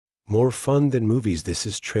More fun than movies, this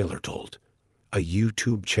is Trailer Told, a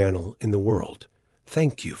YouTube channel in the world.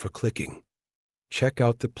 Thank you for clicking. Check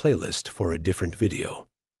out the playlist for a different video.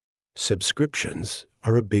 Subscriptions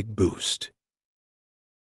are a big boost.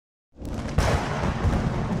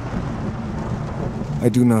 I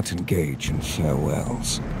do not engage in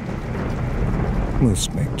farewells.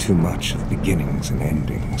 Most make too much of beginnings and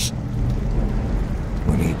endings,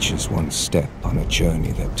 when each is one step on a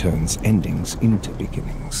journey that turns endings into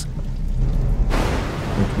beginnings.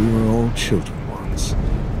 But we were all children once,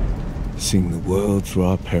 seeing the world through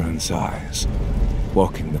our parents' eyes,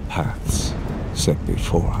 walking the paths set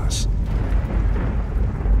before us.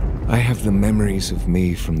 I have the memories of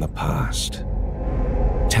me from the past,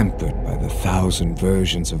 tempered by the 1,000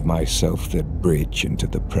 versions of myself that bridge into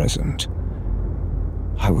the present.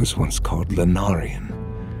 I was once called Lenarian,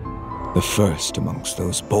 the first amongst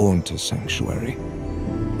those born to Sanctuary,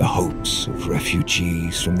 the hopes of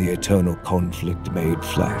refugees from the eternal conflict made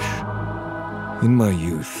flesh. In my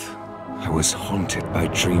youth, I was haunted by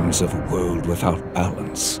dreams of a world without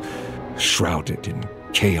balance, shrouded in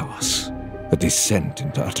chaos. A descent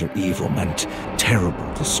into utter evil meant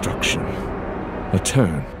terrible destruction. A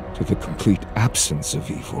turn to the complete absence of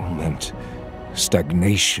evil meant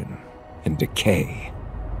stagnation and decay.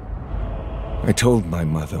 I told my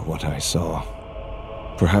mother what I saw,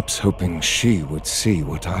 perhaps hoping she would see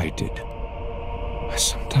what I did. I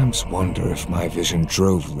sometimes wonder if my vision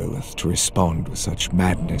drove Lilith to respond with such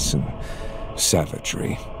madness and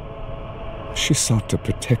savagery. She sought to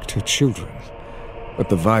protect her children, but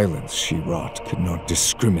the violence she wrought could not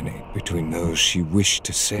discriminate between those she wished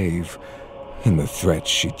to save and the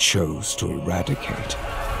threats she chose to eradicate.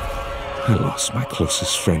 I lost my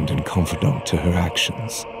closest friend and confidant to her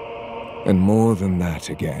actions. And more than that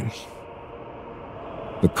again,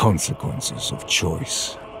 the consequences of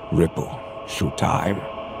choice ripple through time.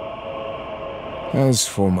 As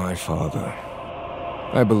for my father,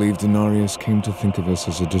 I believe Denarius came to think of us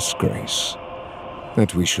as a disgrace,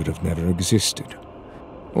 that we should have never existed,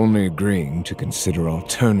 only agreeing to consider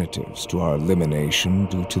alternatives to our elimination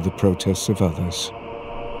due to the protests of others.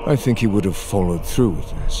 I think he would have followed through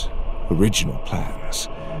with his original plans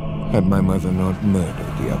had my mother not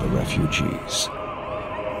murdered the other refugees.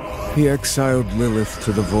 He exiled Lilith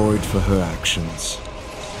to the void for her actions,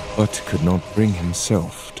 but could not bring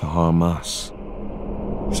himself to harm us.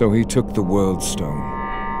 So he took the World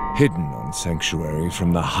Stone, hidden on Sanctuary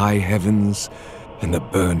from the high heavens and the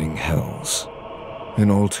burning hells, and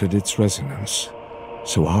altered its resonance,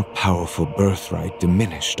 so our powerful birthright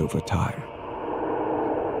diminished over time.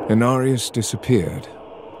 Denarius disappeared,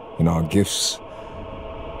 and our gifts,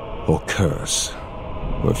 or curse,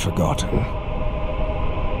 were forgotten.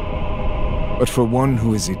 But for one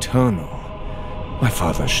who is eternal, my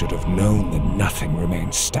father should have known that nothing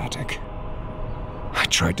remains static. I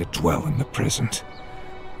tried to dwell in the present,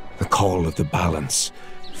 the call of the balance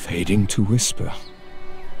fading to whisper,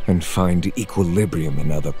 and find equilibrium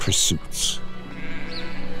in other pursuits.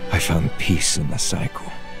 I found peace in the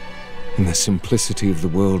cycle, in the simplicity of the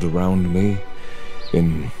world around me,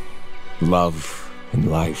 in love and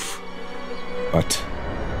life. But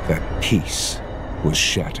that peace was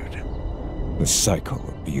shattered, the cycle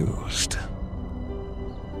abused.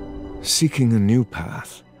 Seeking a new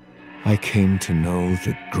path, I came to know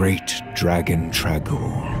the great dragon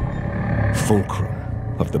Tragor, fulcrum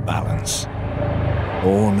of the balance,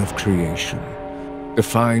 born of creation,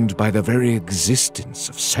 defined by the very existence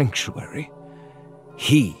of Sanctuary.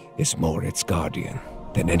 He is more its guardian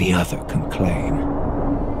than any other can claim.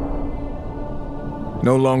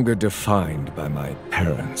 No longer defined by my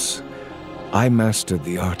parents, I mastered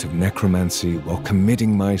the art of necromancy while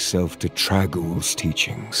committing myself to Tragor's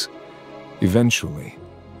teachings. Eventually,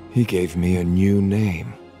 he gave me a new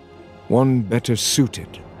name, one better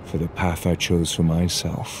suited for the path I chose for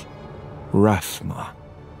myself. Rathma,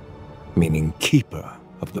 meaning keeper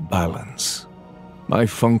of the balance. My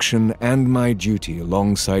function and my duty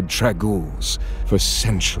alongside Tragor's for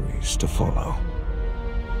centuries to follow.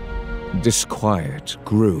 Disquiet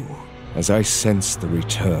grew as I sensed the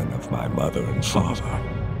return of my mother and father.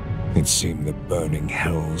 It seemed the burning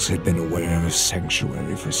hells had been aware of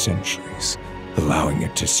Sanctuary for centuries, allowing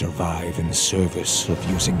it to survive in service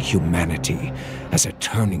of using humanity as a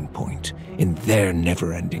turning point in their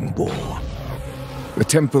never-ending war. The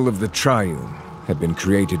Temple of the Triune had been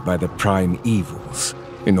created by the Prime Evils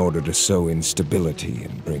in order to sow instability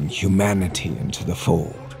and bring humanity into the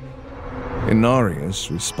fold. Denarius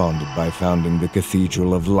responded by founding the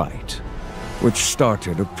Cathedral of Light, which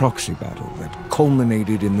started a proxy battle that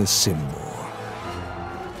culminated in the Sin War.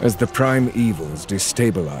 As the Prime Evils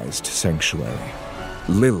destabilized Sanctuary,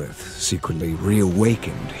 Lilith secretly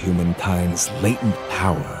reawakened humankind's latent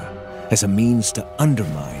power as a means to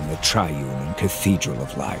undermine the triune and cathedral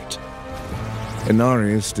of light.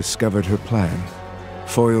 Inarius discovered her plan,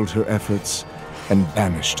 foiled her efforts, and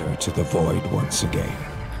banished her to the void once again.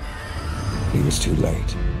 He was too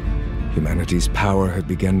late. Humanity's power had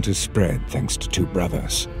begun to spread thanks to two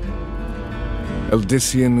brothers.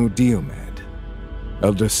 Eldician Diomed,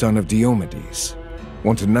 elder son of Diomedes,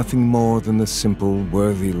 wanted nothing more than the simple,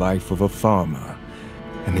 worthy life of a farmer,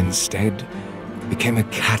 and instead became a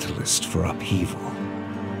catalyst for upheaval.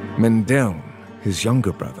 Mendeln, his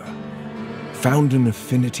younger brother, found an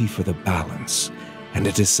affinity for the balance and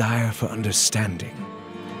a desire for understanding.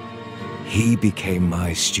 He became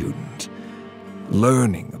my student,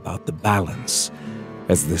 learning about the balance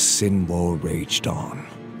as the sin war raged on.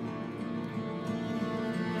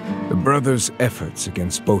 The brothers' efforts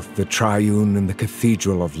against both the Triune and the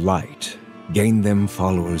Cathedral of Light gained them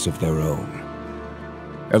followers of their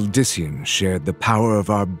own. Eldician shared the power of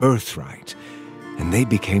our birthright, and they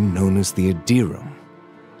became known as the Adirum.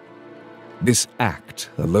 This act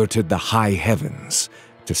alerted the high heavens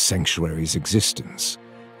to Sanctuary's existence,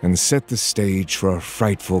 and set the stage for a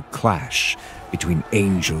frightful clash between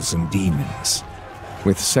angels and demons,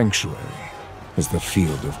 with Sanctuary as the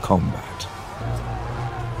field of combat.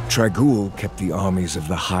 Tragul kept the armies of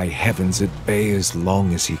the high heavens at bay as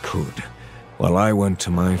long as he could, while I went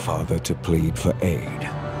to my father to plead for aid.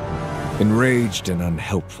 Enraged and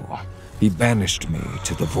unhelpful, he banished me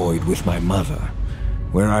to the void with my mother,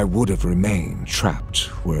 where I would have remained trapped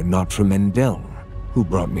were it not for Mendeln, who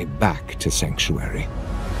brought me back to Sanctuary.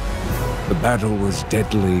 The battle was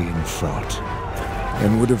deadly and fraught,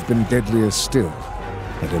 and would have been deadlier still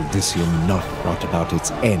had Eldician not brought about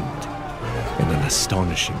its end in an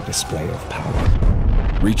astonishing display of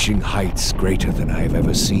power. Reaching heights greater than I have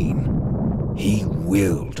ever seen, he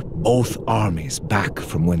willed both armies back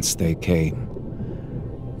from whence they came.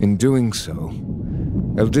 In doing so,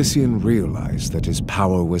 Eldician realized that his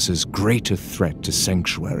power was as great a threat to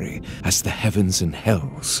Sanctuary as the heavens and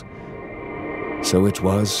hells. So it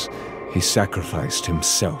was, he sacrificed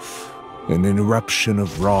himself in an eruption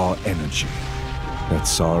of raw energy that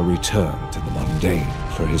saw a return to the mundane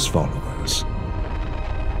for his followers.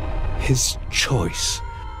 His choice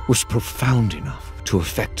was profound enough to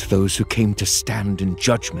affect those who came to stand in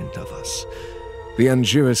judgment of us. The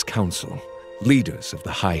Angiras Council, leaders of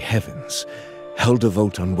the high heavens, held a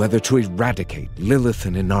vote on whether to eradicate Lilith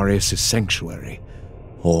and Inarius' sanctuary,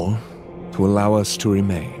 or to allow us to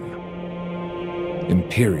remain.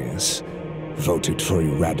 Imperius voted for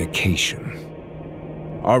eradication.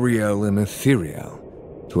 Ariel and Ethereal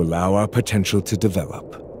to allow our potential to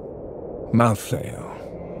develop.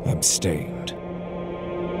 Malthael abstained.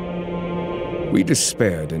 We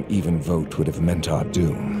despaired an even vote would have meant our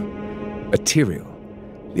doom. Ethereal,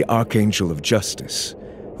 the Archangel of Justice,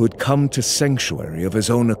 who had come to Sanctuary of his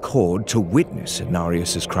own accord to witness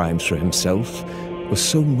Inarius' crimes for himself, was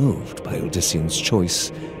so moved by Eldician's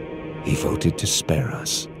choice, he voted to spare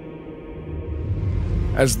us.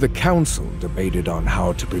 As the Council debated on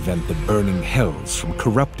how to prevent the burning hells from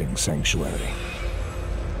corrupting Sanctuary,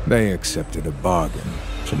 they accepted a bargain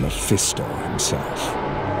from Mephisto himself.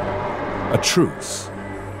 A truce,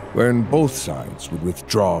 wherein both sides would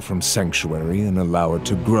withdraw from Sanctuary and allow it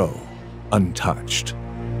to grow, untouched,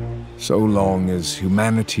 so long as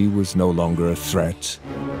humanity was no longer a threat,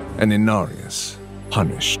 and Inarius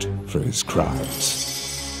punished for his crimes.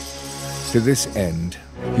 To this end,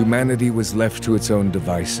 humanity was left to its own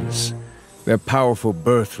devices, their powerful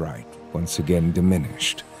birthright once again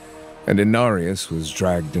diminished, and Inarius was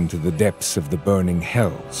dragged into the depths of the burning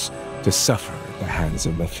hells to suffer at the hands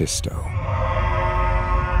of Mephisto.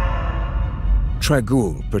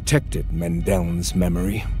 Tragul protected Mendeln's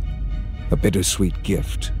memory, a bittersweet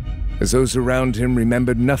gift, as those around him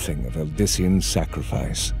remembered nothing of Eldician's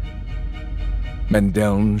sacrifice.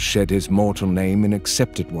 Mendeln shed his mortal name and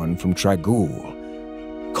accepted one from Tragul,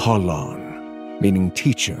 Kalon, meaning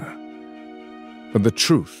teacher. But the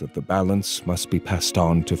truth of the balance must be passed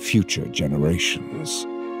on to future generations.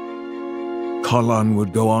 Kalon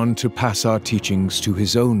would go on to pass our teachings to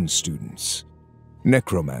his own students,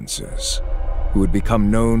 necromancers, who would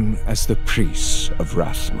become known as the priests of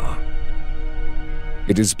Rathma.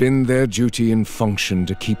 It has been their duty and function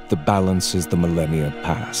to keep the balance as the millennia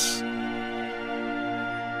pass.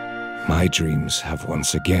 My dreams have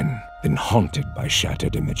once again been haunted by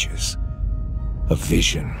shattered images. A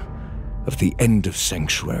vision of the end of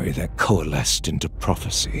Sanctuary that coalesced into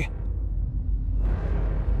prophecy.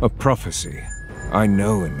 A prophecy I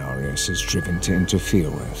know Inarius is driven to interfere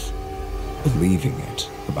with, believing it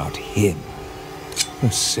about him.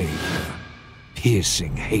 A savior,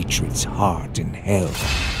 piercing hatred's heart in hell.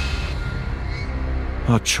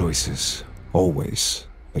 Our choices always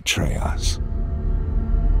betray us.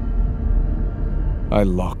 I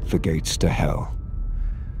locked the gates to hell,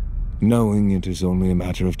 knowing it is only a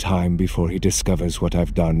matter of time before he discovers what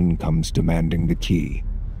I've done and comes demanding the key.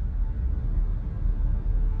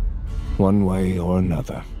 One way or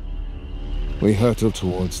another, we hurtle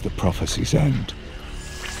towards the prophecy's end.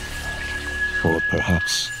 Or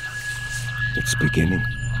perhaps its beginning.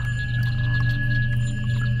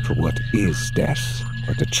 For what is death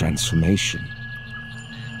but a transformation?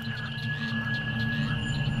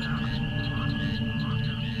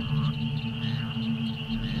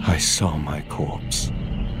 I saw my corpse,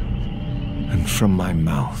 and from my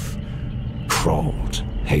mouth crawled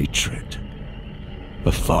hatred.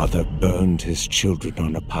 A father burned his children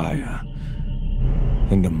on a pyre,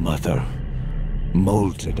 and a mother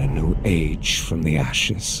molded a new age from the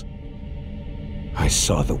ashes. I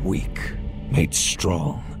saw the weak made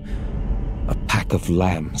strong, a pack of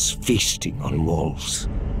lambs feasting on wolves.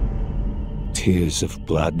 Tears of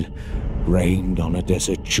blood rained on a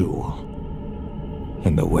desert jewel,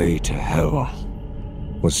 and the way to hell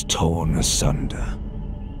was torn asunder.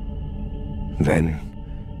 Then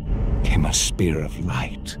came a spear of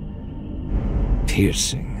light,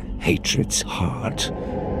 piercing hatred's heart,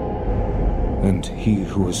 and he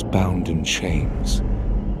who was bound in chains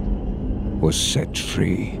was set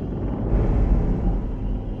free.